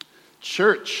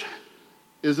Church,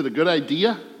 is it a good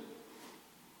idea?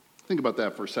 Think about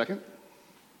that for a second.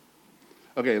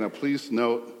 Okay, now please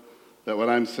note that what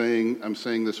I'm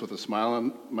saying this with a smile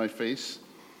on my face,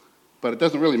 but it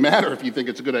doesn't really matter if you think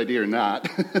it's a good idea or not,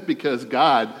 because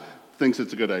God thinks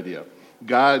it's a good idea.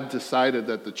 God decided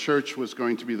that the church was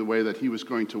going to be the way that he was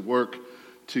going to work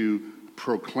to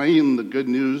proclaim the good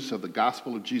news of the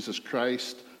gospel of Jesus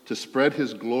Christ, to spread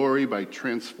his glory by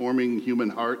transforming human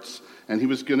hearts, and he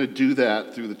was going to do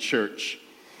that through the church.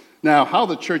 Now, how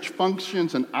the church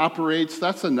functions and operates,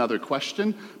 that's another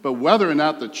question, but whether or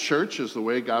not the church is the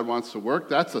way God wants to work,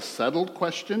 that's a settled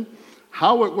question.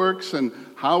 How it works and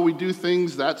how we do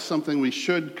things, that's something we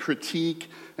should critique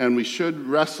and we should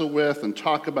wrestle with and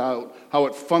talk about how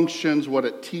it functions, what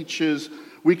it teaches.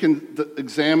 We can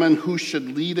examine who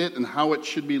should lead it and how it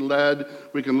should be led.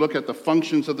 We can look at the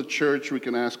functions of the church. We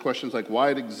can ask questions like why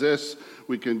it exists.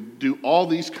 We can do all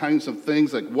these kinds of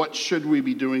things like what should we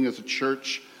be doing as a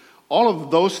church. All of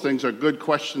those things are good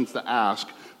questions to ask.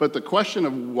 But the question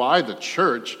of why the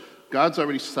church, God's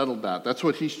already settled that. That's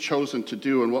what he's chosen to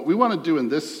do. And what we want to do in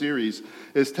this series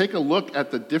is take a look at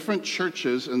the different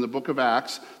churches in the book of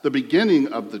Acts, the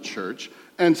beginning of the church,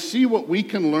 and see what we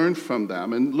can learn from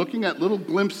them, and looking at little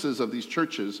glimpses of these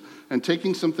churches and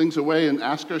taking some things away and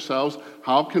ask ourselves,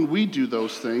 how can we do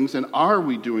those things, and are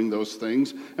we doing those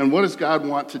things, and what does God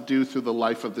want to do through the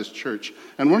life of this church?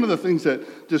 And one of the things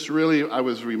that just really, I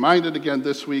was reminded again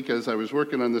this week as I was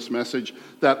working on this message,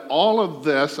 that all of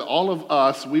this, all of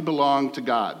us, we belong to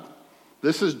God.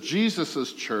 This is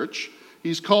Jesus' church.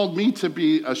 He's called me to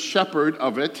be a shepherd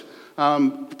of it.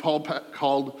 Paul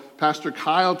called Pastor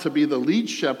Kyle to be the lead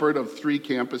shepherd of 3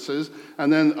 campuses,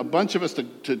 and then a bunch of us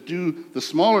to do the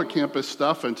smaller campus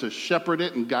stuff and to shepherd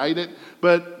it and guide it.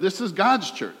 But this is God's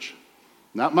church,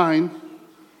 not mine,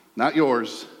 not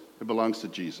yours. It belongs to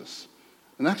Jesus.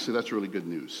 And actually, that's really good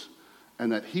news.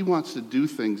 And that he wants to do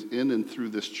things in and through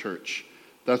this church.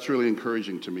 That's really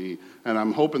encouraging to me. And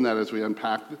I'm hoping that as we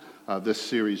unpack this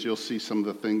series, you'll see some of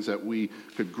the things that we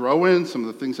could grow in, some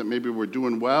of the things that maybe we're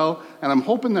doing well. And I'm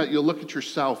hoping that you'll look at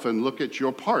yourself and look at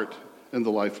your part in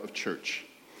the life of church.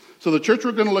 So the church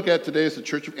we're going to look at today is the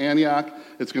Church of Antioch.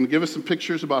 It's going to give us some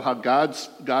pictures about how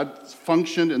God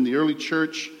functioned in the early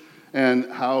church and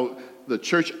how the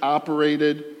church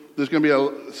operated. There's going to be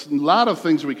a lot of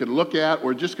things we could look at.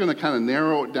 We're just going to kind of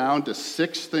narrow it down to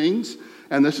 6 things.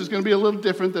 And this is going to be a little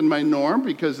different than my norm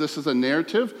because this is a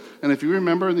narrative. And if you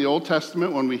remember in the Old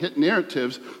Testament, when we hit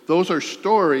narratives, those are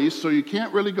stories, so you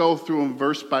can't really go through them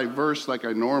verse by verse like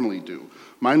I normally do.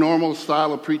 My normal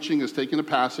style of preaching is taking a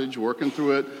passage, working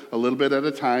through it a little bit at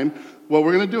a time. What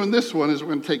we're going to do in this one is we're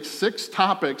going to take 6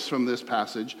 topics from this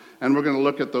passage, and we're going to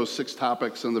look at those 6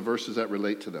 topics and the verses that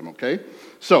relate to them, okay?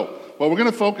 So, what we're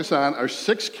going to focus on are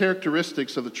 6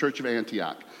 characteristics of the Church of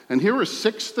Antioch. And here are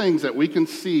 6 things that we can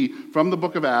see from the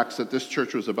book of Acts that this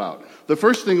church was about. The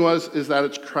first thing is that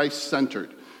it's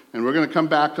Christ-centered. And we're going to come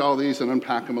back to all these and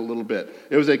unpack them a little bit.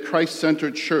 It was a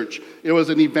Christ-centered church. It was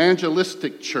an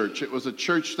evangelistic church. It was a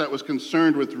church that was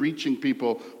concerned with reaching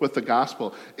people with the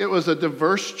gospel. It was a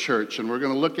diverse church, and we're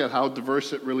going to look at how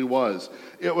diverse it really was.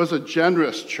 It was a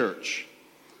generous church,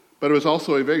 but it was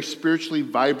also a very spiritually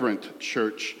vibrant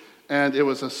church, and it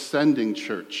was a sending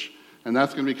church. And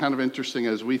that's going to be kind of interesting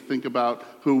as we think about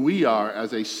who we are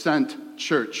as a sent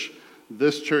church.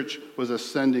 This church was a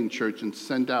sending church and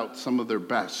sent out some of their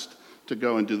best to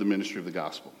go and do the ministry of the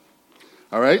gospel.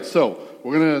 All right, so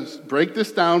we're going to break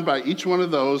this down by each one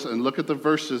of those and look at the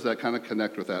verses that kind of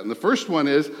connect with that. And the first one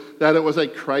is that it was a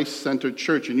Christ-centered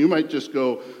church. And you might just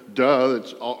go, duh,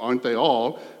 aren't they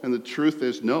all? And the truth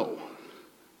is no.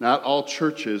 Not all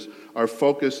churches are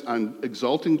focused on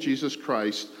exalting Jesus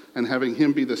Christ and having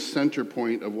him be the center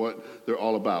point of what they're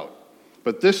all about.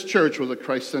 But this church was a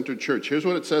Christ-centered church. Here's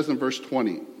what it says in verse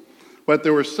 20. But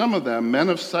there were some of them, men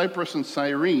of Cyprus and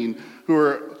Cyrene,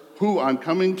 who on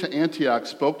coming to Antioch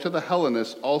spoke to the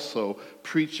Hellenists also,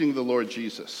 preaching the Lord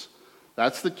Jesus.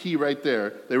 That's the key right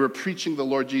there. They were preaching the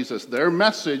Lord Jesus. Their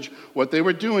message, what they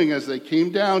were doing as they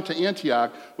came down to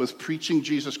Antioch, was preaching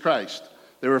Jesus Christ.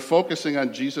 They were focusing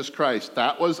on Jesus Christ.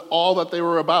 That was all that they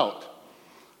were about.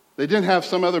 They didn't have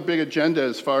some other big agenda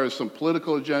as far as some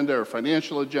political agenda or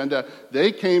financial agenda.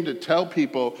 They came to tell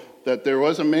people that there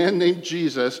was a man named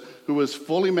Jesus who was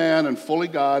fully man and fully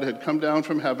God, had come down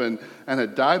from heaven and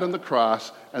had died on the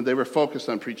cross, and they were focused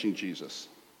on preaching Jesus.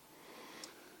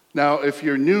 Now, if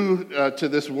you're new to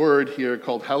this word here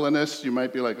called Hellenist, you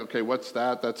might be like, okay, what's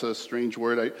that? That's a strange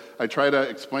word. I try to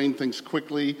explain things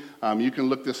quickly. You can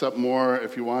look this up more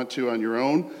if you want to on your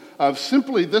own.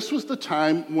 Simply, this was the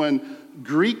time when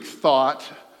Greek thought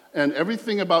And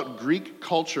everything about Greek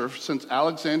culture, since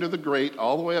Alexander the Great,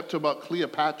 all the way up to about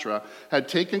Cleopatra, had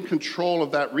taken control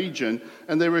of that region,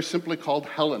 and they were simply called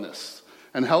Hellenists.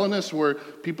 And Hellenists were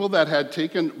people that had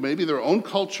taken maybe their own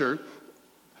culture,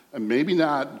 and maybe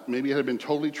not, maybe it had been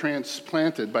totally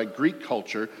transplanted by Greek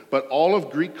culture, but all of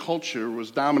Greek culture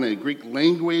was dominated. Greek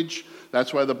language,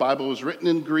 that's why the Bible was written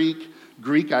in Greek,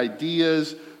 Greek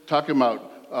ideas, talking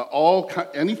about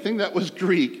anything that was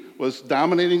Greek was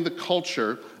dominating the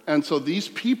culture. And so these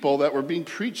people that were being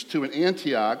preached to in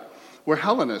Antioch were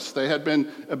Hellenists. They had been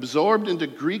absorbed into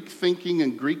Greek thinking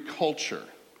and Greek culture.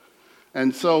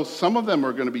 And so some of them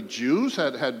were going to be Jews,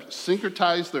 had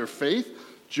syncretized their faith,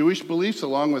 Jewish beliefs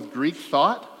along with Greek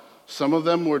thought. Some of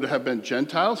them would have been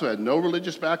Gentiles who had no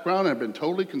religious background and had been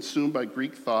totally consumed by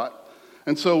Greek thought.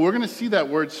 And so we're going to see that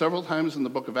word several times in the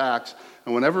book of Acts.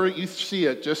 And whenever you see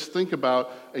it, just think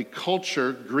about a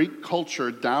culture, Greek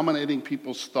culture, dominating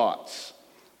people's thoughts.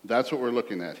 That's what we're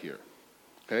looking at here.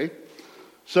 Okay?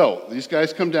 So these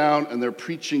guys come down and they're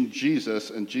preaching Jesus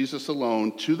and Jesus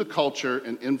alone to the culture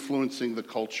and influencing the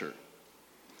culture.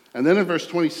 And then in verse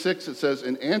 26 it says,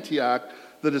 in Antioch,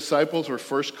 the disciples were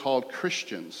first called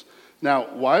Christians. Now,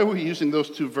 why are we using those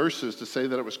two verses to say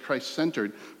that it was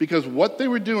Christ-centered? Because what they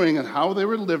were doing and how they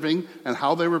were living and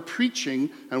how they were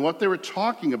preaching and what they were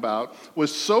talking about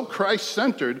was so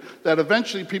Christ-centered that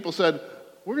eventually people said,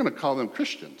 we're going to call them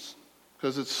Christians.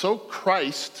 Because it's so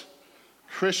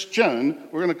Christian,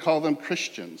 we're going to call them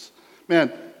Christians.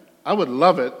 Man, I would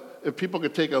love it if people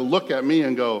could take a look at me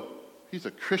and go, he's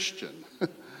a Christian.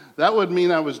 That would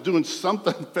mean I was doing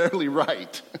something fairly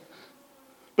right.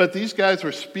 But these guys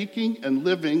were speaking and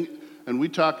living, and we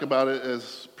talk about it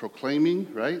as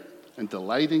proclaiming, right? And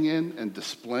delighting in and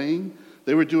displaying.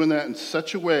 They were doing that in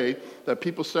such a way that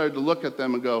people started to look at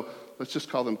them and go, let's just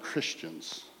call them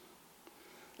Christians.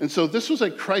 And so this was a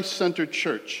Christ-centered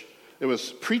church. It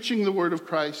was preaching the word of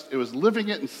Christ. It was living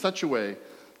it in such a way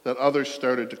that others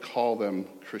started to call them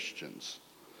Christians.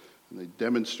 And they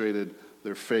demonstrated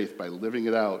their faith by living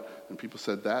it out. And people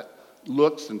said that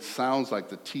looks and sounds like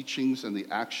the teachings and the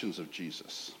actions of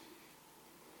Jesus.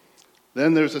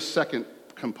 Then there's a second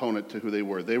component to who they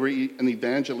were. They were an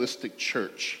evangelistic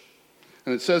church.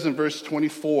 And it says in verse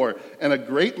 24, and a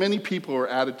great many people were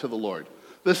added to the Lord.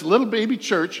 This little baby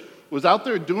church was out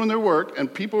there doing their work,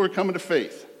 and people were coming to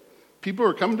faith. People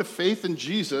were coming to faith in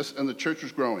Jesus, and the church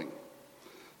was growing.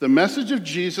 The message of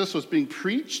Jesus was being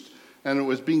preached, and it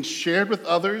was being shared with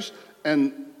others,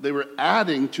 and they were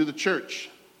adding to the church.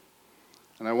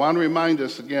 And I want to remind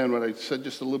us again what I said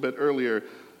just a little bit earlier.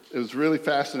 It was really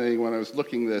fascinating when I was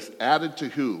looking at this. Added to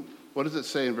who? What does it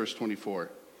say in verse 24?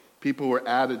 People were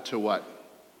added to what?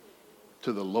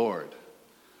 To the Lord.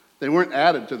 They weren't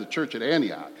added to the church at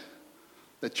Antioch.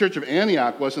 The church of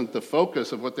Antioch wasn't the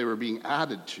focus of what they were being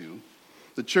added to.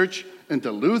 The church in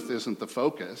Duluth isn't the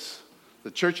focus.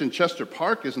 The church in Chester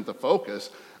Park isn't the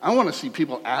focus. I want to see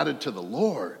people added to the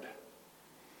Lord.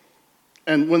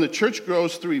 And when the church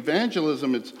grows through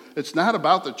evangelism, it's not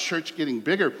about the church getting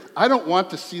bigger. I don't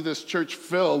want to see this church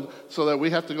filled so that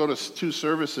we have to go to 2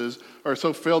 services, or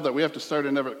so filled that we have to start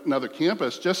another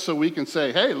campus just so we can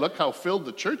say, hey, look how filled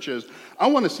the church is. I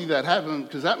want to see that happen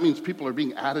because that means people are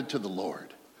being added to the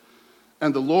Lord.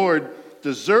 And the Lord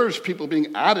deserves people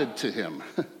being added to him.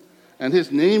 And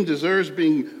his name deserves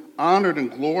being honored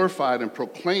and glorified and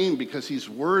proclaimed because he's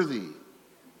worthy.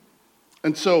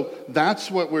 And so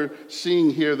that's what we're seeing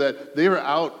here, that they were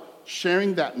out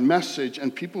sharing that message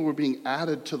and people were being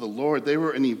added to the Lord. They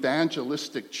were an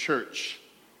evangelistic church.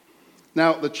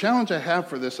 Now, the challenge I have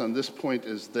for this on this point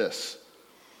is this.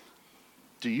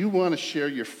 Do you want to share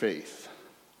your faith?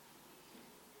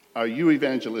 Are you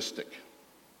evangelistic?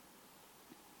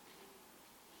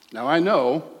 Now, I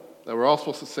know that we're all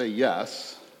supposed to say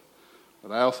yes,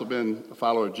 but I've also been a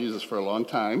follower of Jesus for a long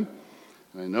time.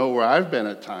 And I know where I've been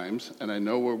at times, and I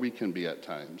know where we can be at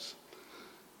times.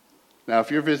 Now, if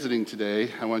you're visiting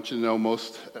today, I want you to know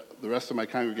the rest of my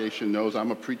congregation knows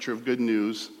I'm a preacher of good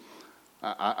news.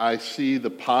 I see the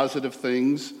positive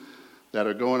things that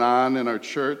are going on in our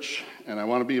church, and I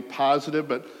want to be positive,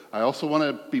 but I also want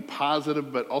to be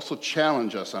positive, but also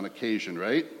challenge us on occasion,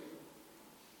 right?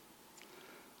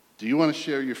 Do you want to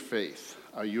share your faith?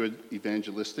 Are you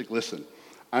evangelistic? Listen.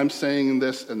 I'm saying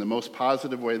this in the most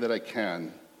positive way that I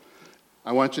can.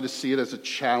 I want you to see it as a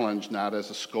challenge, not as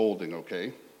a scolding,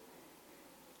 okay?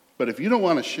 But if you don't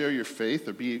want to share your faith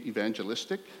or be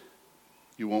evangelistic,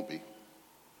 you won't be.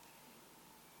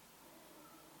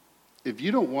 If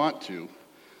you don't want to,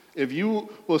 if you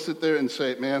will sit there and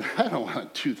say, man, I don't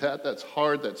want to do that. That's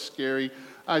hard. That's scary.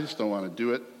 I just don't want to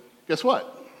do it. Guess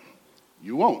what?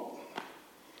 You won't.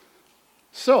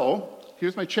 So,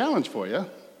 here's my challenge for you,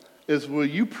 is will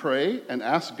you pray and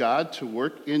ask God to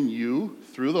work in you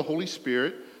through the Holy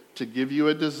Spirit to give you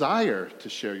a desire to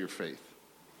share your faith?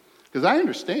 Because I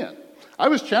understand. I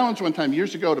was challenged one time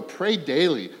years ago to pray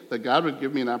daily that God would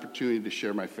give me an opportunity to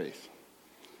share my faith.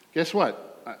 Guess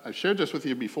what? I've shared this with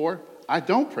you before. I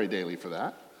don't pray daily for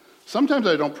that. Sometimes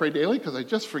I don't pray daily because I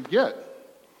just forget.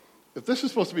 If this is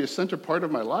supposed to be a center part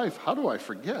of my life, how do I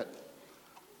forget?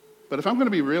 But if I'm going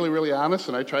to be really, really honest,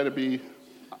 and I try to be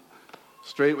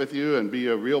straight with you and be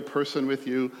a real person with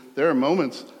you, there are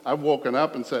moments I've woken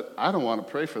up and said, I don't want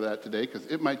to pray for that today because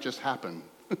it might just happen.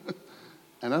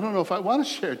 And I don't know if I want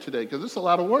to share it today because it's a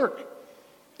lot of work.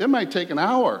 It might take an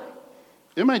hour.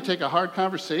 It might take a hard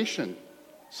conversation.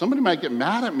 Somebody might get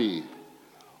mad at me.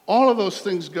 All of those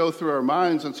things go through our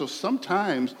minds, and so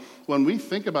sometimes when we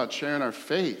think about sharing our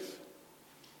faith,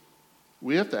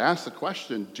 we have to ask the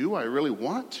question, do I really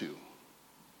want to?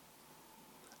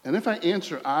 And if I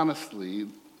answer honestly,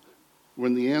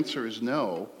 when the answer is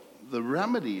no, the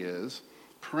remedy is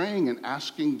praying and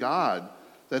asking God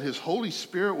that his Holy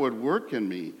Spirit would work in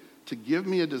me to give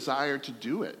me a desire to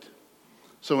do it.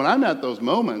 So when I'm at those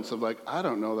moments of like, I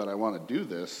don't know that I want to do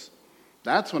this,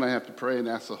 that's when I have to pray and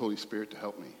ask the Holy Spirit to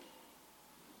help me.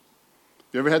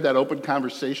 You ever had that open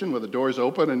conversation where the door's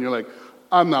open and you're like,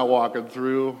 I'm not walking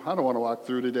through. I don't want to walk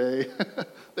through today.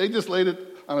 They just laid it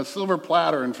on a silver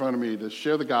platter in front of me to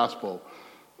share the gospel.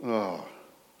 Oh,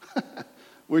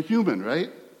 we're human, right?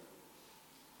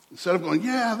 Instead of going,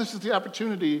 yeah, this is the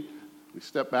opportunity, we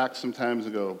step back sometimes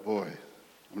and go, boy,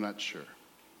 I'm not sure.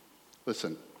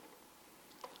 Listen,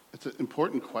 it's an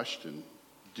important question.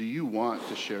 Do you want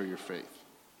to share your faith?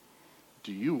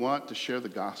 Do you want to share the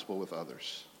gospel with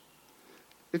others?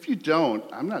 If you don't,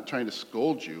 I'm not trying to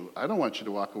scold you. I don't want you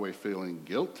to walk away feeling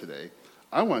guilt today.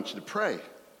 I want you to pray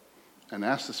and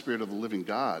ask the Spirit of the living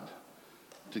God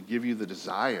to give you the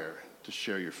desire to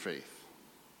share your faith.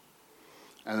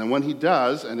 And then when he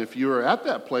does, and if you are at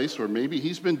that place where maybe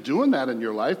he's been doing that in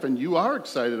your life and you are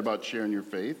excited about sharing your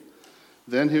faith,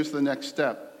 then here's the next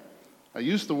step. I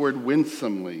use the word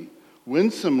winsomely.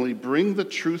 Winsomely bring the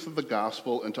truth of the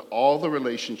gospel into all the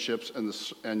relationships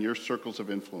and your circles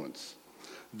of influence.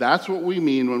 That's what we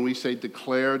mean when we say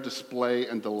declare, display,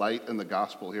 and delight in the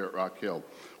gospel here at Rock Hill.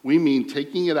 We mean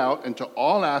taking it out into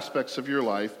all aspects of your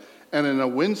life, and in a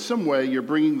winsome way, you're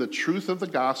bringing the truth of the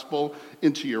gospel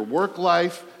into your work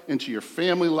life, into your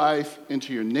family life,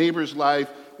 into your neighbor's life,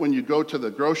 when you go to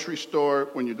the grocery store,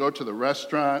 when you go to the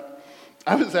restaurant.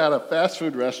 I was at a fast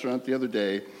food restaurant the other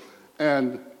day,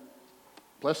 and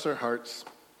bless their hearts,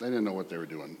 they didn't know what they were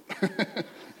doing.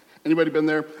 Anybody been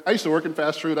there? I used to work in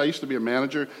fast food. I used to be a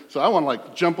manager, so I want to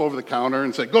like jump over the counter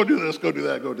and say, go do this, go do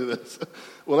that, go do this.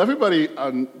 Well, everybody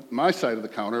on my side of the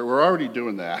counter were already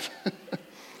doing that.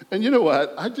 And you know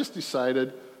what? I just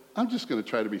decided I'm just going to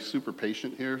try to be super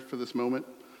patient here for this moment.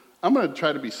 I'm going to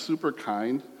try to be super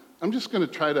kind. I'm just going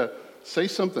to try to say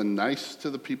something nice to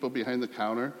the people behind the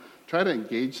counter, try to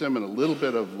engage them in a little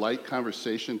bit of light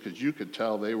conversation because you could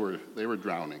tell they were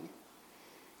drowning.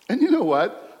 And you know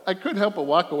what? I couldn't help but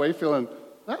walk away feeling,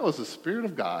 that was the Spirit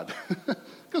of God.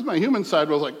 Because my human side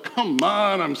was like, come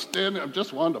on, I'm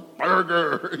just wanting a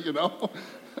burger, you know.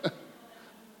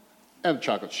 And a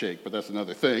chocolate shake, but that's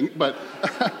another thing. But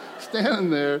standing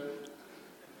there,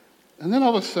 and then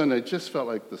all of a sudden I just felt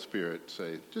like the Spirit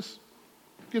say, just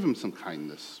give them some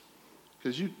kindness.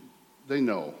 Because they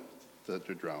know that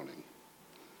they're drowning.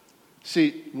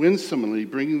 See, winsomely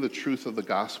bringing the truth of the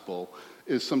gospel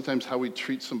is sometimes how we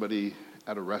treat somebody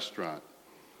at a restaurant,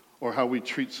 or how we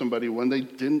treat somebody when they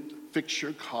didn't fix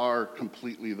your car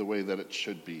completely the way that it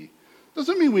should be.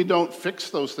 Doesn't mean we don't fix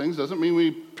those things, doesn't mean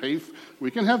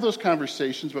we can have those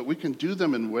conversations, but we can do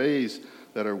them in ways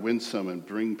that are winsome and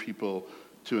bring people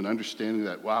to an understanding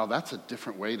that, wow, that's a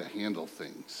different way to handle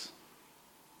things.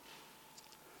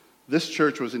 This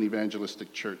church was an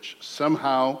evangelistic church.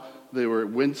 Somehow they were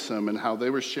winsome in how they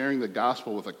were sharing the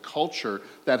gospel with a culture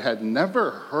that had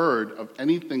never heard of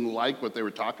anything like what they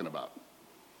were talking about.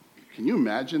 Can you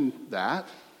imagine that?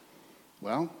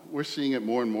 Well, we're seeing it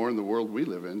more and more in the world we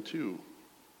live in, too.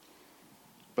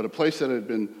 But a place that had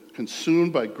been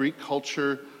consumed by Greek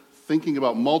culture, thinking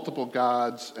about multiple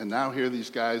gods, and now here these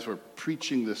guys were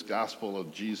preaching this gospel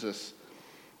of Jesus.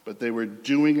 But they were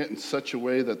doing it in such a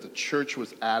way that the church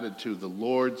was added to, the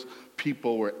Lord's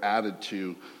people were added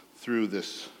to through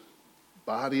this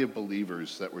body of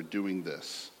believers that were doing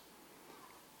this.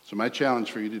 So my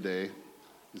challenge for you today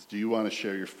is, do you want to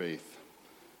share your faith?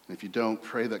 And if you don't,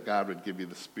 pray that God would give you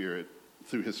the Spirit,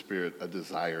 through his Spirit, a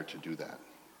desire to do that.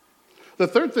 The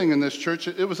third thing in this church,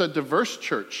 it was a diverse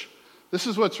church. This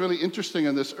is what's really interesting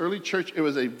in this early church. It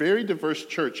was a very diverse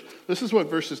church. This is what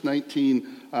verses 19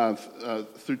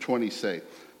 through 20 say.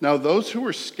 Now, those who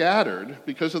were scattered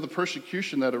because of the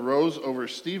persecution that arose over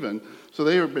Stephen, so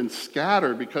they have been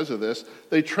scattered because of this,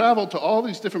 they traveled to all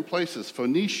these different places,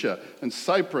 Phoenicia and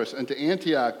Cyprus and to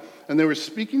Antioch, and they were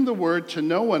speaking the word to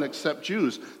no one except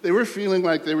Jews. They were feeling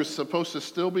like they were supposed to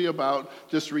still be about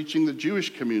just reaching the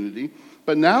Jewish community,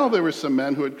 but now there were some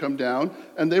men who had come down,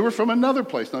 and they were from another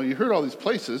place. Now, you heard all these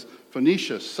places,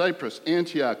 Phoenicia, Cyprus,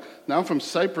 Antioch, now from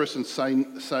Cyprus and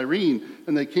Cyrene,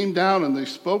 and they came down and they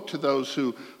spoke to those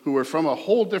who were from a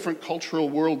whole different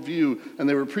cultural worldview, and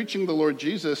they were preaching the Lord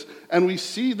Jesus, and we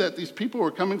see that these people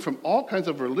were coming from all kinds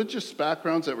of religious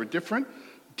backgrounds that were different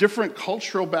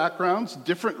cultural backgrounds,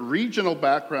 different regional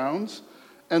backgrounds,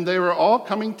 and they were all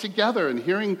coming together and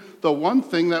hearing the one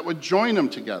thing that would join them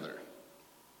together.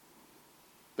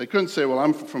 They couldn't say, well,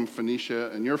 I'm from Phoenicia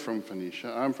and you're from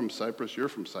Phoenicia. I'm from Cyprus, you're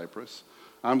from Cyprus.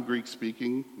 I'm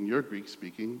Greek-speaking and you're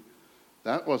Greek-speaking.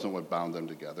 That wasn't what bound them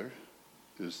together.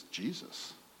 It was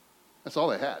Jesus. That's all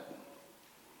they had.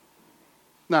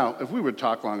 Now, if we would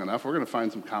talk long enough, we're going to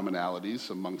find some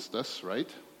commonalities amongst us, right?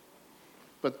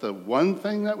 But the one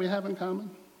thing that we have in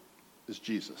common is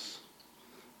Jesus.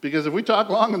 Because if we talk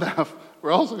long enough,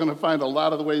 we're also going to find a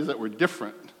lot of the ways that we're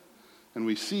different and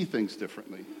we see things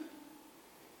differently.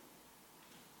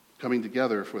 Coming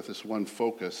together with this one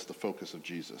focus, the focus of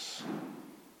Jesus.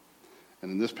 And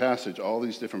in this passage, all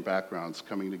these different backgrounds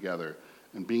coming together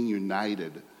and being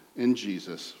united in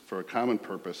Jesus for a common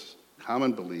purpose,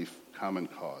 common belief, common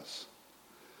cause.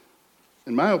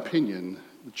 In my opinion,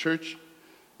 the church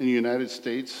in the United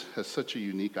States has such a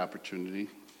unique opportunity.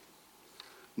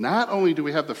 Not only do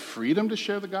we have the freedom to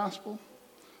share the gospel,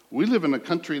 we live in a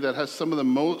country that has some of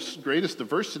the greatest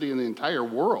diversity in the entire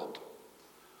world.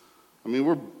 I mean,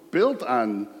 we're built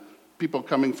on people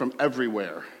coming from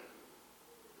everywhere.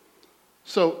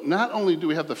 So not only do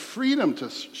we have the freedom to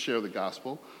share the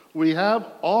gospel, we have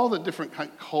all the different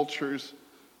cultures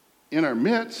in our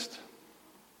midst.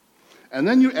 And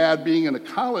then you add being in a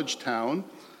college town,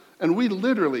 and we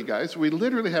literally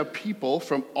have people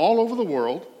from all over the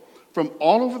world, from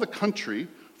all over the country,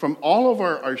 from all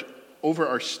over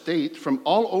our state, from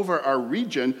all over our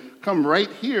region, come right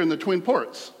here in the Twin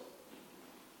Ports.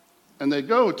 And they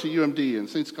go to UMD and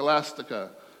St.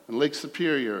 Scholastica and Lake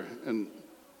Superior and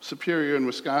Superior in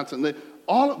Wisconsin.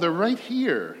 They're right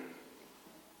here.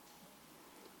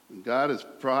 And God has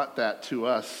brought that to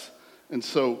us. And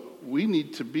so we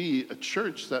need to be a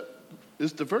church that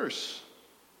is diverse.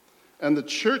 And the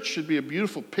church should be a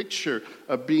beautiful picture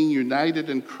of being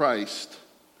united in Christ,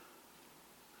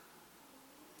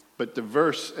 but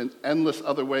diverse in endless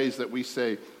other ways that we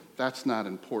say, that's not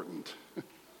important.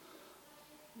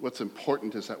 What's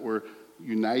important is that we're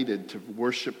united to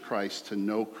worship Christ, to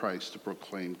know Christ, to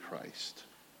proclaim Christ.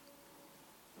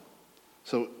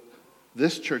 So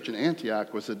this church in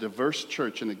Antioch was a diverse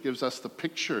church, and it gives us the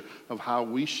picture of how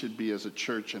we should be as a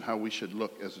church and how we should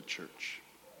look as a church.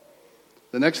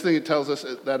 The next thing it tells us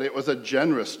is that it was a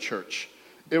generous church.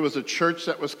 It was a church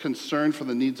that was concerned for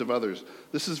the needs of others.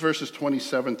 This is verses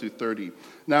 27 through 30.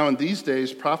 Now in these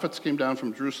days, prophets came down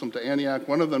from Jerusalem to Antioch,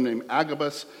 one of them named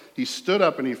Agabus. He stood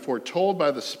up and he foretold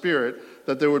by the Spirit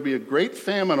that there would be a great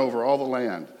famine over all the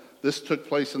land. This took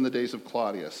place in the days of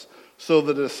Claudius. So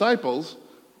the disciples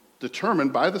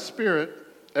determined by the Spirit,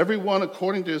 every one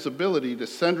according to his ability, to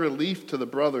send relief to the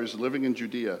brothers living in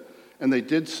Judea. And they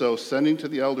did so, sending to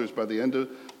the elders by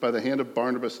the hand of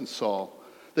Barnabas and Saul.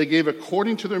 They gave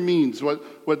according to their means.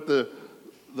 What the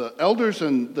elders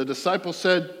and the disciples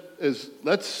said is,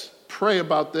 let's pray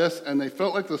about this. And they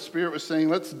felt like the Spirit was saying,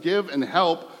 let's give and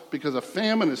help because a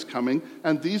famine is coming.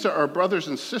 And these are our brothers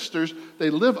and sisters. They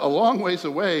live a long ways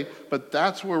away, but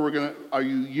that's where our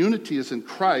unity is in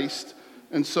Christ.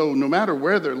 And so no matter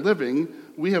where they're living,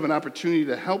 we have an opportunity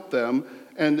to help them.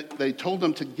 And they told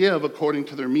them to give according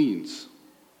to their means.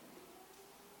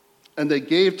 And they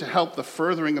gave to help the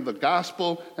furthering of the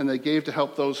gospel, and they gave to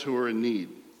help those who were in need.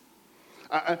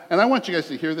 And I want you guys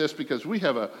to hear this because we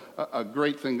have a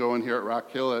great thing going here at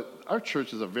Rock Hill. Our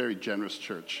church is a very generous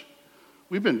church.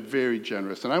 We've been very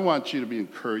generous, and I want you to be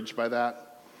encouraged by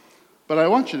that. But I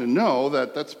want you to know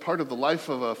that that's part of the life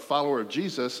of a follower of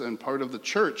Jesus and part of the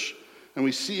church. And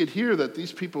we see it here that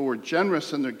these people were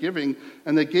generous in their giving,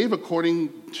 and they gave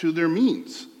according to their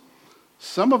means.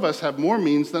 Some of us have more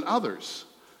means than others.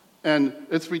 And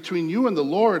it's between you and the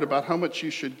Lord about how much you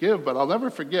should give. But I'll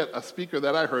never forget a speaker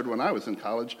that I heard when I was in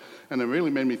college, and it really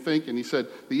made me think. And he said,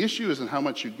 the issue isn't how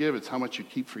much you give, it's how much you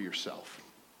keep for yourself.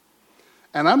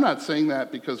 And I'm not saying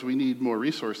that because we need more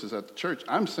resources at the church.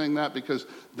 I'm saying that because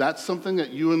that's something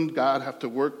that you and God have to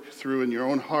work through in your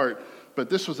own heart. But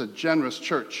this was a generous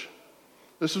church.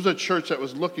 This was a church that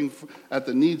was looking at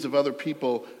the needs of other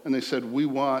people, and they said, we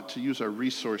want to use our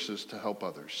resources to help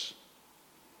others.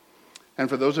 And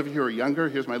for those of you who are younger,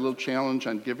 here's my little challenge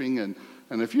on giving. And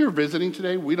if you're visiting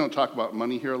today, we don't talk about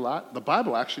money here a lot. The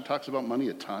Bible actually talks about money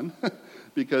a ton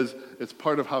because it's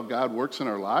part of how God works in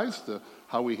our lives.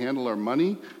 How we handle our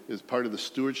money is part of the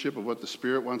stewardship of what the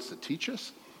Spirit wants to teach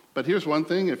us. But here's one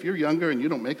thing. If you're younger and you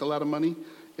don't make a lot of money,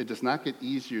 it does not get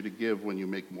easier to give when you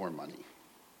make more money.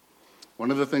 One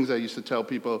of the things I used to tell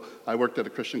people, I worked at a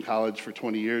Christian college for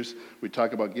 20 years. We'd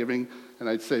talk about giving, and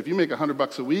I'd say, if you make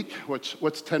 $100 a week, what's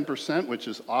 10%, which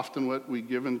is often what we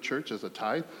give in church as a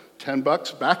tithe,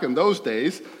 $10. Back in those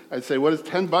days, I'd say, what does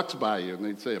 $10 buy you? And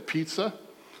they'd say, a pizza,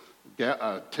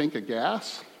 a tank of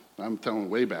gas. I'm telling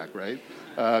way back, right?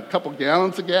 A couple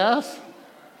gallons of gas.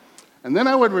 And then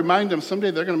I would remind them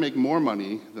someday they're going to make more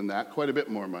money than that, quite a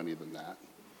bit more money than that.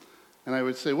 And I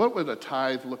would say, what would a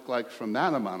tithe look like from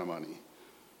that amount of money?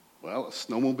 Well, a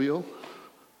snowmobile,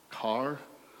 car,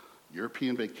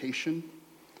 European vacation.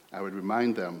 I would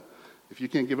remind them, if you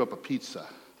can't give up a pizza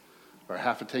or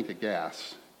half a tank of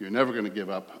gas, you're never going to give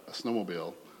up a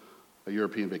snowmobile, a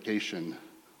European vacation,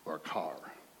 or a car.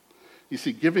 You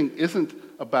see, giving isn't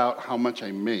about how much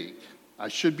I make. I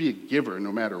should be a giver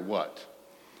no matter what.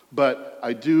 But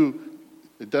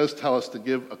it does tell us to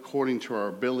give according to our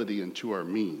ability and to our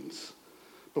means.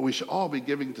 But we should all be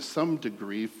giving to some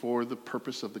degree for the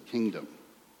purpose of the kingdom.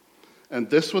 And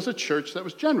this was a church that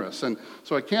was generous. And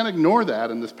so I can't ignore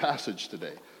that in this passage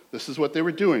today. This is what they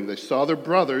were doing. They saw their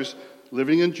brothers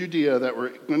living in Judea that were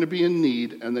going to be in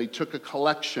need, and they took a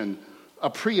collection, a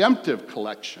preemptive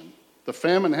collection. The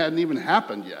famine hadn't even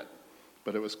happened yet,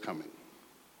 but it was coming.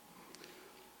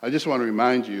 I just want to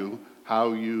remind you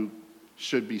how you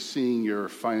should be seeing your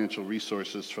financial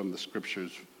resources from the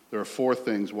scriptures. There are 4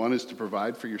 things. One is to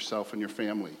provide for yourself and your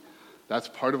family. That's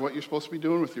part of what you're supposed to be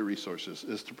doing with your resources,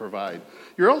 is to provide.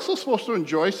 You're also supposed to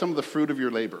enjoy some of the fruit of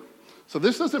your labor. So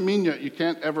this doesn't mean you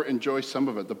can't ever enjoy some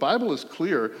of it. The Bible is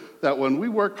clear that when we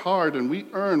work hard and we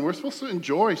earn, we're supposed to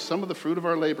enjoy some of the fruit of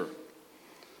our labor.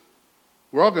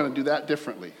 We're all going to do that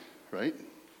differently, right?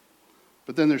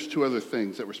 But then there's 2 other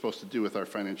things that we're supposed to do with our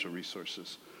financial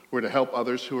resources. We're to help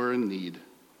others who are in need.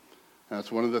 And that's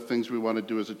one of the things we want to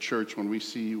do as a church when we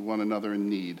see one another in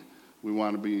need. We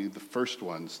want to be the first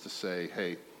ones to say,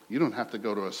 hey, you don't have to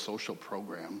go to a social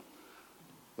program.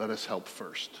 Let us help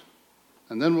first.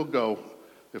 And then we'll go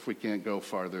if we can't go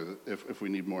farther, if we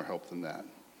need more help than that.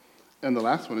 And the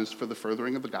last one is for the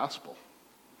furthering of the gospel.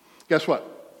 Guess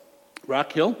what?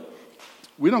 Rock Hill,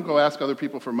 we don't go ask other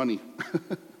people for money.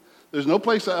 There's no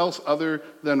place else other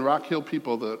than Rock Hill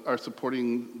people that are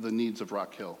supporting the needs of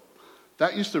Rock Hill.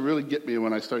 That used to really get me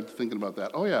when I started thinking about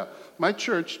that. Oh yeah, my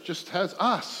church just has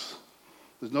us.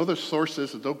 There's no other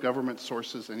sources, there's no government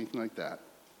sources, anything like that.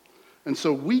 And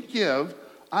so we give,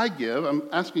 I'm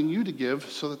asking you to give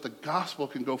so that the gospel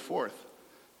can go forth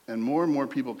and more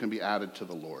people can be added to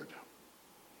the Lord.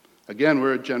 Again,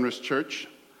 we're a generous church.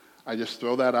 I just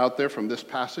throw that out there from this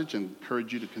passage and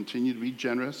encourage you to continue to be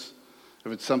generous.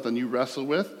 If it's something you wrestle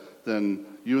with, then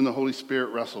you and the Holy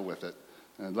Spirit wrestle with it.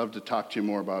 And I'd love to talk to you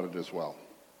more about it as well.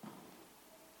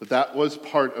 But that was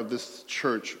part of this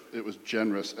church. It was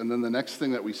generous. And then the next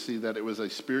thing that we see, that it was a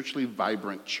spiritually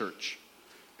vibrant church.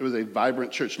 It was a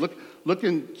vibrant church. Look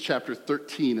in chapter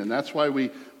 13, and that's why we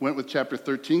went with chapter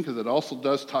 13, because it also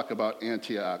does talk about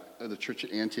Antioch, the church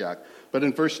at Antioch. But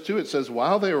in verse 2, it says,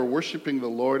 while they were worshiping the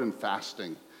Lord and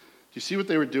fasting. Do you see what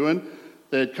they were doing?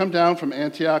 They had come down from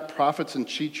Antioch, prophets and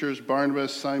teachers,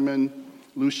 Barnabas, Simon,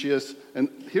 Lucius. And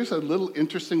here's a little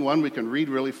interesting one we can read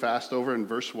really fast over in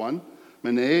verse 1.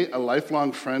 Manaen, a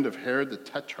lifelong friend of Herod the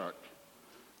Tetrarch.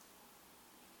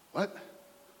 What?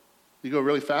 You go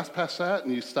really fast past that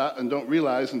and you stop and don't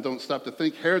realize and don't stop to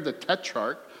think. Herod the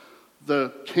Tetrarch,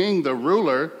 the king, the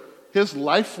ruler, his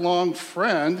lifelong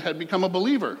friend had become a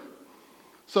believer.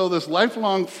 So this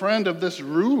lifelong friend of this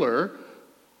ruler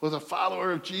was a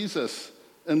follower of Jesus.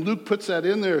 And Luke puts that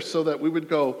in there so that we would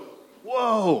go,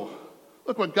 whoa,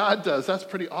 look what God does. That's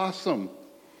pretty awesome.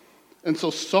 And so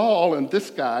Saul and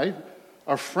this guy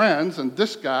are friends, and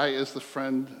this guy is the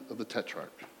friend of the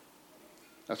Tetrarch.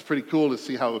 That's pretty cool to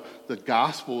see how the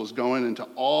gospel is going into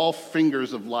all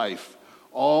fingers of life,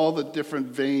 all the different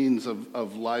veins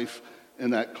of life in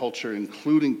that culture,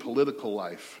 including political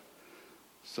life,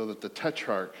 so that the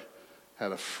Tetrarch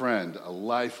had a friend, a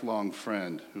lifelong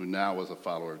friend, who now was a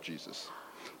follower of Jesus.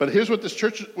 But here's what this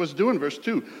church was doing, verse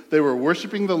 2. They were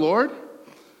worshiping the Lord,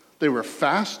 they were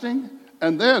fasting,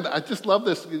 And then, I just love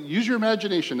this. Use your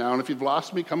imagination now, and if you've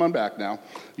lost me, come on back now.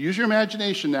 Use your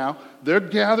imagination now. They're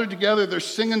gathered together. They're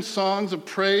singing songs of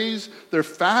praise. They're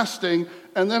fasting.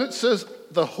 And then it says,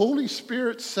 the Holy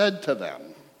Spirit said to them.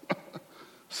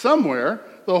 Somewhere,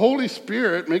 the Holy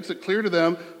Spirit makes it clear to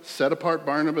them, set apart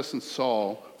Barnabas and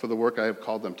Saul for the work I have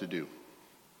called them to do.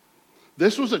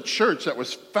 This was a church that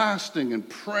was fasting and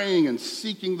praying and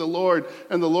seeking the Lord,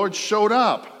 and the Lord showed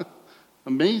up.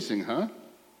 Amazing, huh?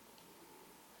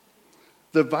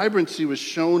 The vibrancy was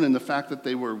shown in the fact that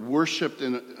they were worshipped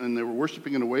and they were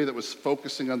worshiping in a way that was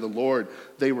focusing on the Lord.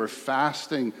 They were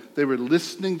fasting. They were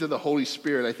listening to the Holy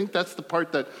Spirit. I think that's the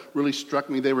part that really struck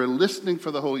me. They were listening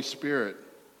for the Holy Spirit.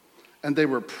 And they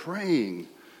were praying.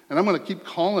 And I'm going to keep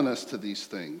calling us to these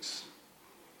things.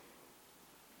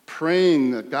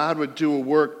 Praying that God would do a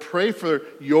work. Pray for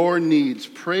your needs.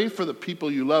 Pray for the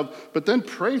people you love. But then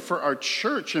pray for our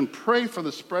church and pray for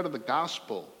the spread of the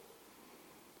gospel.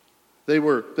 They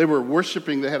were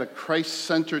worshiping. They had a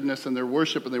Christ-centeredness in their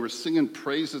worship, and they were singing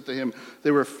praises to him.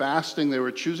 They were fasting. They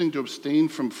were choosing to abstain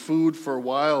from food for a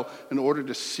while in order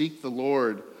to seek the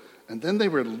Lord. And then they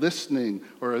were listening,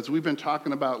 or as we've been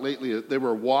talking about lately, they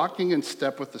were walking in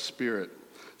step with the Spirit.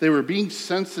 They were being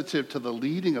sensitive to the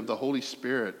leading of the Holy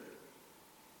Spirit.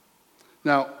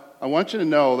 Now, I want you to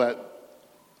know that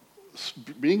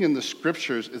being in the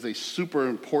Scriptures is a super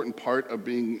important part of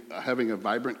having a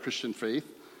vibrant Christian faith.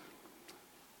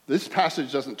 This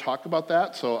passage doesn't talk about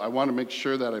that, so I want to make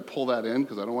sure that I pull that in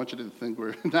because I don't want you to think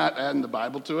we're not adding the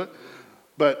Bible to it.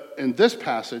 But in this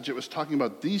passage, it was talking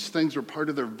about these things were part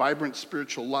of their vibrant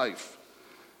spiritual life.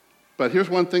 But here's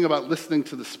one thing about listening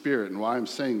to the Spirit and why I'm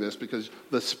saying this, because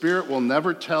the Spirit will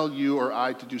never tell you or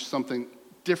I to do something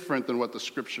different than what the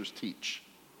Scriptures teach.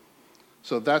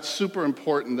 So that's super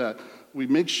important that we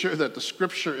make sure that the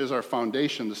Scripture is our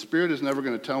foundation. The Spirit is never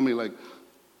going to tell me, like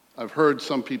I've heard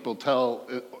some people tell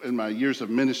in my years of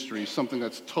ministry, something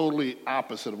that's totally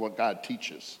opposite of what God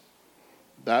teaches.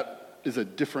 That is a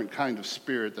different kind of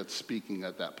spirit that's speaking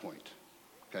at that point,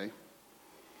 okay?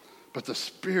 But the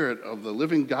Spirit of the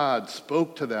living God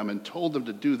spoke to them and told them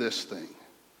to do this thing.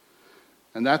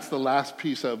 And that's the last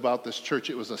piece about this church.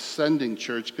 It was a sending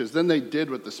church because then they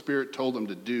did what the Spirit told them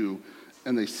to do,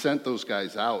 and they sent those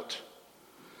guys out.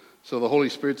 So the Holy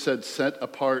Spirit said, set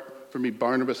apart for me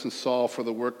Barnabas and Saul for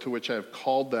the work to which I have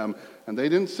called them. And they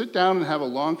didn't sit down and have a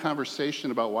long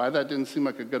conversation about why that didn't seem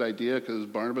like a good idea, because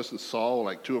Barnabas and Saul were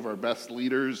like two of our best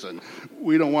leaders, and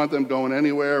we don't want them going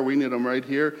anywhere. We need them right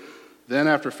here. Then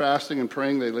after fasting and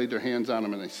praying, they laid their hands on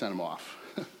them and they sent them off.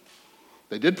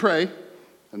 They did pray,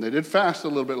 and they did fast a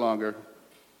little bit longer,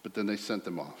 but then they sent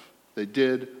them off. They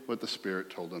did what the Spirit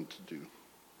told them to do.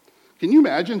 Can you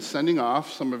imagine sending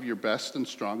off some of your best and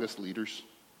strongest leaders?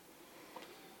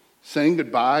 Saying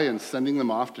goodbye and sending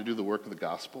them off to do the work of the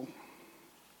gospel?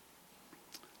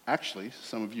 Actually,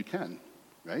 some of you can,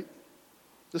 right?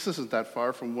 This isn't that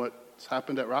far from what's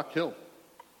happened at Rock Hill.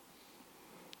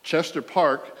 Chester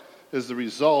Park is the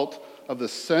result of the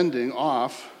sending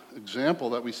off example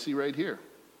that we see right here.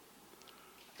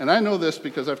 And I know this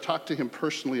because I've talked to him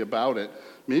personally about it.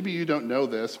 Maybe you don't know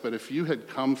this, but if you had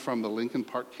come from the Lincoln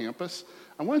Park campus,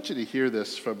 I want you to hear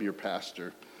this from your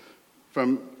pastor,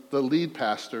 from the lead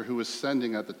pastor who was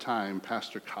sending at the time,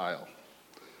 Pastor Kyle.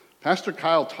 Pastor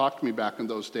Kyle talked to me back in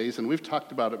those days, and we've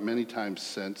talked about it many times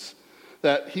since,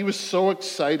 that he was so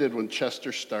excited when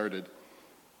Chester started.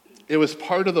 It was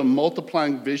part of the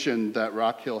multiplying vision that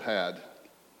Rock Hill had,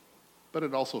 but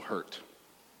it also hurt.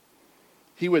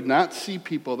 He would not see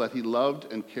people that he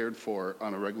loved and cared for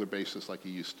on a regular basis like he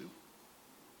used to.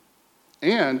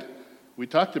 And we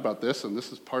talked about this, and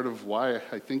this is part of why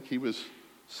I think he was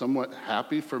somewhat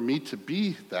happy for me to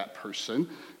be that person,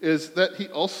 is that he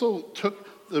also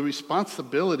took the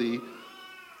responsibility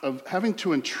of having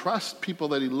to entrust people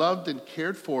that he loved and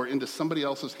cared for into somebody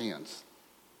else's hands.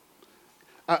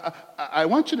 I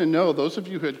want you to know, those of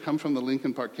you who had come from the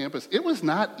Lincoln Park campus, it was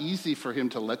not easy for him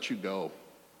to let you go.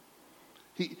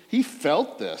 He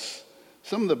felt this.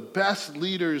 Some of the best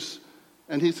leaders,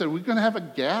 and he said, we're going to have a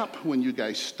gap when you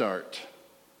guys start.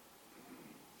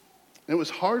 And it was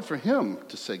hard for him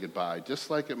to say goodbye, just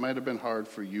like it might have been hard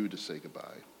for you to say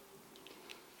goodbye.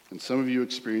 And some of you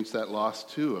experienced that loss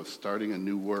too, of starting a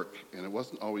new work, and it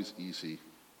wasn't always easy.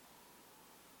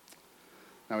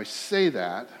 Now I say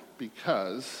that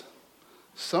because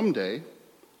someday,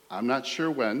 I'm not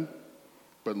sure when,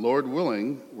 but Lord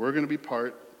willing, we're going to be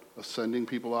part of sending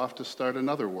people off to start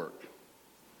another work.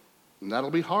 And that'll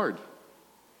be hard.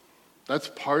 That's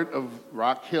part of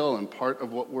Rock Hill and part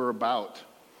of what we're about.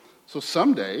 So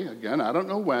someday, again, I don't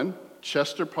know when,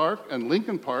 Chester Park and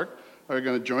Lincoln Park are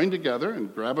going to join together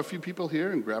and grab a few people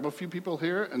here and grab a few people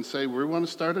here and say, we want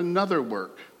to start another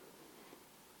work,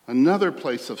 another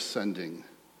place of sending,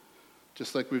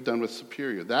 just like we've done with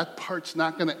Superior. That part's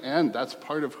not going to end. That's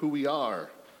part of who we are.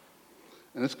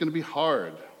 And it's going to be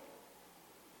hard.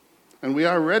 And we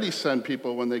already send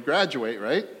people when they graduate,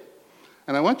 right?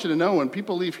 And I want you to know when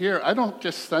people leave here, I don't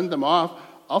just send them off.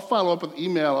 I'll follow up with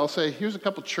email. I'll say, here's a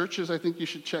couple churches I think you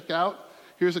should check out.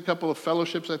 Here's a couple of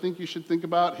fellowships I think you should think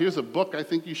about. Here's a book I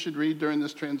think you should read during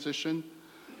this transition.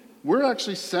 We're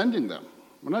actually sending them.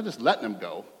 We're not just letting them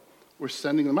go. We're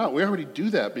sending them out. We already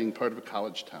do that being part of a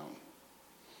college town.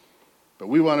 But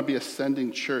we want to be a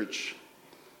sending church,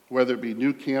 whether it be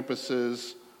new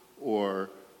campuses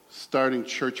or starting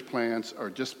church plants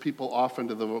or just people off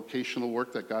into the vocational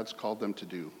work that God's called them to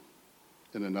do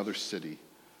in another city.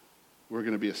 We're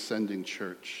going to be a sending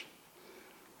church.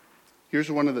 Here's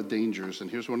one of the dangers,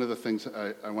 and here's one of the things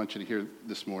I want you to hear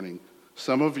this morning.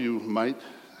 Some of you might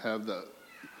have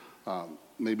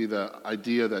maybe the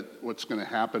idea that what's going to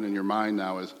happen in your mind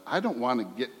now is, I don't want to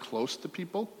get close to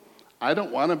people. I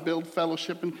don't want to build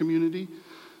fellowship and community,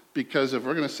 because if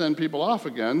we're going to send people off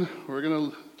again, we're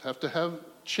going to have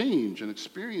change and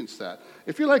experience that.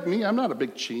 If you're like me, I'm not a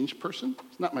big change person.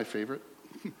 It's not my favorite.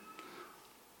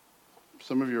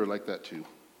 Some of you are like that too.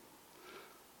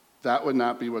 That would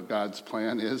not be what God's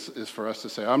plan is for us to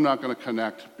say, I'm not going to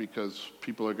connect because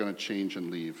people are going to change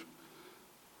and leave.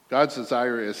 God's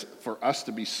desire is for us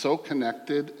to be so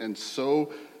connected and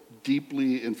so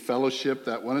deeply in fellowship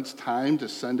that when it's time to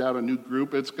send out a new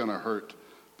group, it's going to hurt,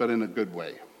 but in a good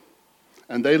way.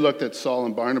 And they looked at Saul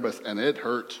and Barnabas, and it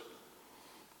hurt.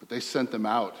 But they sent them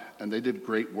out, and they did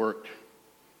great work.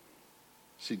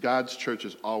 See, God's church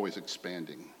is always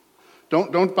expanding.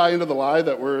 Don't buy into the lie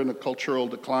that we're in a cultural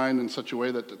decline in such a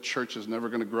way that the church is never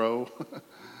going to grow.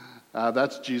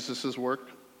 That's Jesus' work.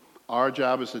 Our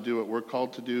job is to do what we're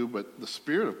called to do, but the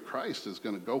Spirit of Christ is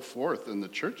going to go forth, and the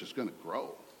church is going to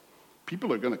grow.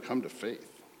 People are going to come to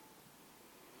faith.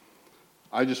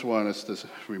 I just want us to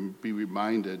be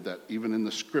reminded that even in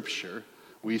the Scripture,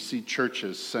 we see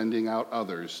churches sending out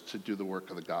others to do the work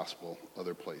of the gospel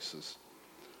other places.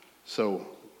 So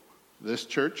this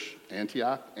church,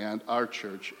 Antioch, and our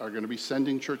church are going to be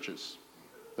sending churches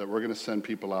that we're going to send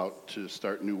people out to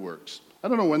start new works. I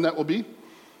don't know when that will be.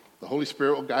 The Holy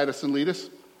Spirit will guide us and lead us,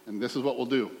 and this is what we'll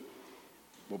do.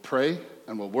 We'll pray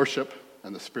and we'll worship,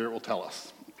 and the Spirit will tell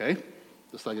us, okay?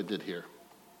 Just like it did here.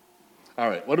 All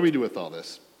right, what do we do with all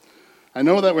this? I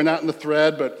know that we're not in the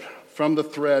thread, but from the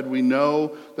thread, we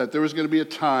know that there was going to be a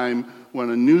time when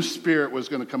a new spirit was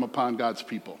going to come upon God's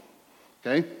people.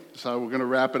 Okay? So we're going to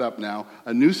wrap it up now.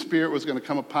 A new spirit was going to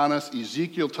come upon us.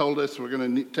 Ezekiel told us we're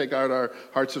going to take out our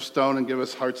hearts of stone and give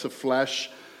us hearts of flesh.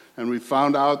 And we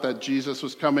found out that Jesus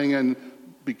was coming, and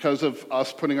because of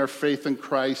us putting our faith in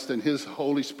Christ, and his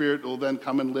Holy Spirit will then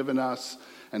come and live in us,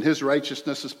 and his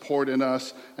righteousness is poured in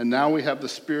us, and now we have the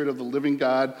Spirit of the living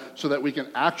God so that we can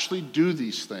actually do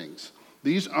these things.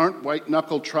 These aren't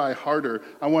white-knuckle try harder.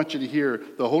 I want you to hear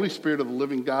the Holy Spirit of the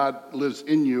living God lives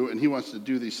in you, and he wants to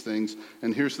do these things.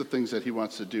 And here's the things that he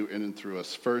wants to do in and through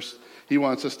us. First, he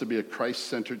wants us to be a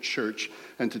Christ-centered church.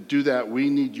 And to do that,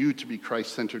 we need you to be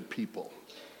Christ-centered people.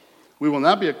 We will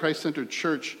not be a Christ-centered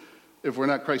church if we're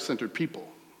not Christ-centered people.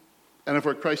 And if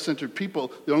we're Christ-centered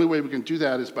people, the only way we can do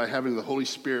that is by having the Holy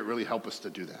Spirit really help us to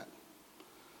do that.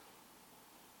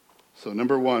 So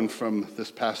number one from this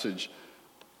passage,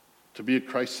 to be a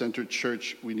Christ-centered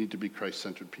church, we need to be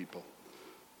Christ-centered people.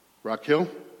 Rock Hill,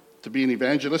 to be an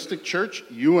evangelistic church,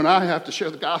 you and I have to share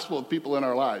the gospel with people in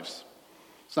our lives.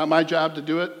 It's not my job to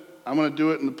do it. I'm going to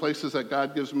do it in the places that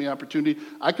God gives me opportunity.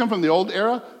 I come from the old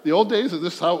era, the old days, and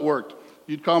this is how it worked.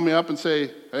 You'd call me up and say,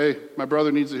 hey, my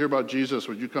brother needs to hear about Jesus.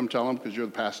 Would you come tell him because you're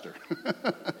the pastor?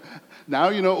 Now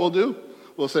you know what we'll do?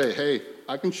 We'll say, hey,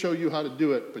 I can show you how to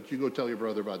do it, but you go tell your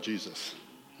brother about Jesus.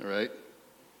 All right?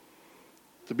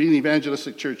 To be an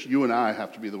evangelistic church, you and I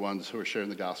have to be the ones who are sharing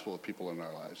the gospel with people in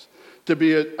our lives. To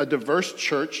be a diverse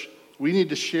church, we need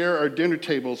to share our dinner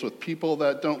tables with people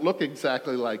that don't look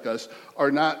exactly like us,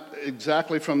 or not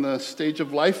exactly from the stage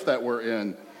of life that we're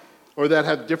in, or that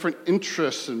have different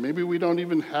interests, and maybe we don't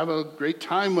even have a great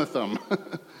time with them.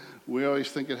 We always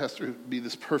think it has to be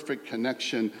this perfect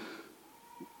connection.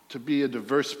 To be a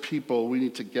diverse people, we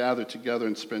need to gather together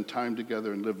and spend time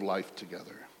together and live life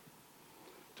together.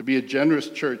 To be a generous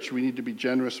church, we need to be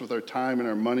generous with our time and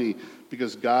our money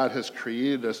because God has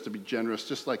created us to be generous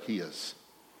just like he is.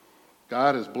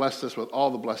 God has blessed us with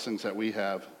all the blessings that we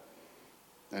have,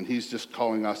 and he's just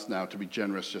calling us now to be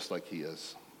generous just like he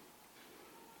is.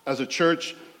 As a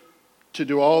church, To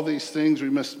do all these things, we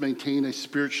must maintain a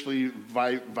spiritually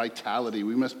vitality.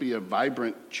 We must be a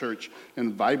vibrant church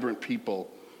and vibrant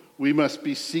people. We must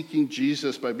be seeking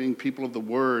Jesus by being people of the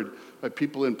Word, by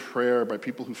people in prayer, by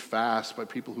people who fast, by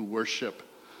people who worship.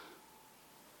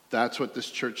 That's what this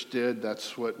church did.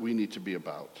 That's what we need to be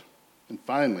about. And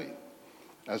finally,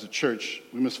 as a church,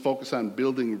 we must focus on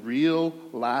building real,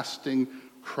 lasting,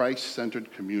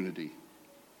 Christ-centered community.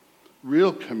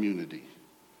 Real community.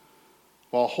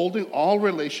 While holding all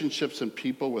relationships and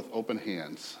people with open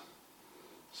hands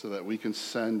so that we can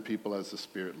send people as the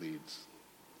Spirit leads.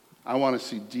 I want to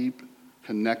see deep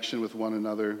connection with one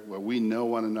another, where we know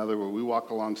one another, where we walk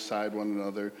alongside one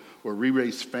another, where we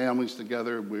raise families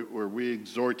together, where we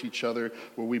exhort each other,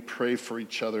 where we pray for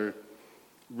each other.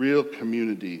 Real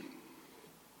community.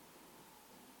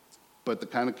 But the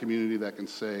kind of community that can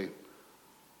say,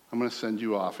 I'm going to send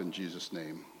you off in Jesus'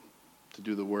 name to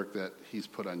do the work that he's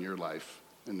put on your life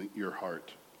and your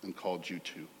heart and called you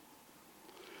to.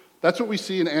 That's what we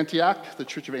see in Antioch, the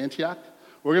Church of Antioch.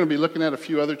 We're going to be looking at a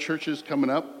few other churches coming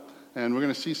up, and we're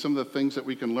going to see some of the things that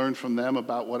we can learn from them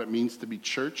about what it means to be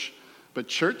church. But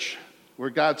church,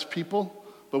 we're God's people,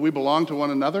 but we belong to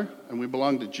one another, and we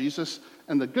belong to Jesus.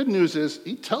 And the good news is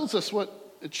he tells us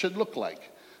what it should look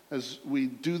like as we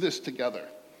do this together.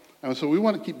 And so we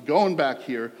want to keep going back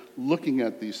here, looking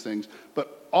at these things.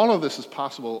 But all of this is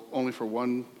possible only for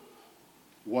one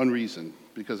reason,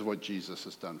 because of what Jesus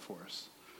has done for us.